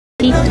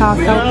TikTok,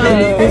 help,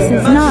 this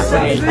is not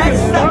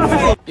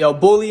right. Yo,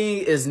 bullying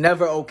is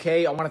never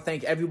okay. I want to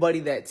thank everybody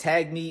that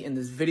tagged me in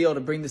this video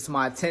to bring this to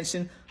my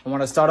attention. I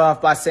want to start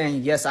off by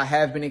saying, yes, I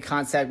have been in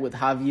contact with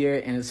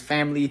Javier and his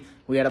family.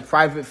 We had a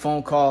private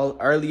phone call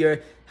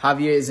earlier.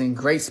 Javier is in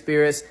great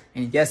spirits,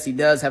 and yes, he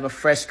does have a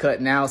fresh cut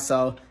now,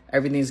 so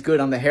everything's good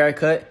on the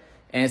haircut.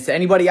 And to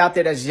anybody out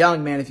there that's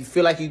young, man, if you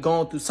feel like you're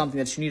going through something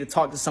that you need to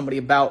talk to somebody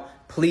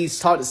about, please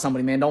talk to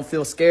somebody, man. Don't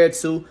feel scared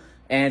to.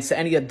 And to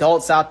any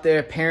adults out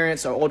there,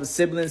 parents or older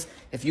siblings,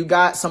 if you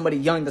got somebody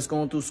young that's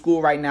going through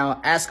school right now,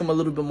 ask them a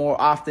little bit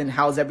more often,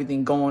 how's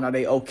everything going? Are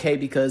they okay?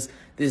 Because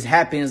this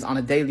happens on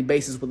a daily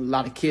basis with a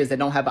lot of kids that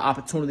don't have the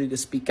opportunity to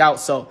speak out.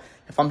 So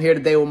if I'm here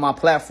today with my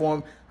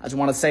platform, I just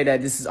want to say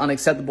that this is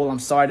unacceptable. I'm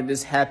sorry that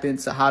this happened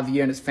to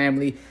Javier and his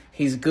family.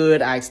 He's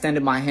good. I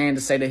extended my hand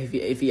to say that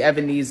if he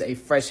ever needs a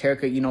fresh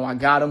haircut, you know, I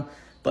got him.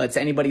 But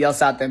to anybody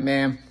else out there,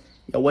 man,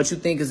 yo, what you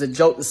think is a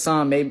joke to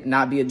some may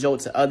not be a joke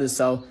to others.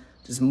 So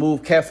just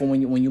move careful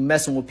when you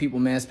messing with people,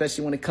 man,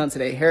 especially when it comes to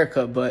their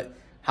haircut. But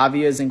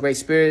Javier is in great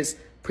spirits.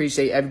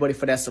 Appreciate everybody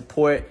for that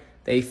support.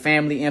 Their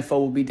family info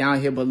will be down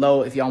here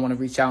below if y'all want to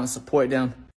reach out and support them.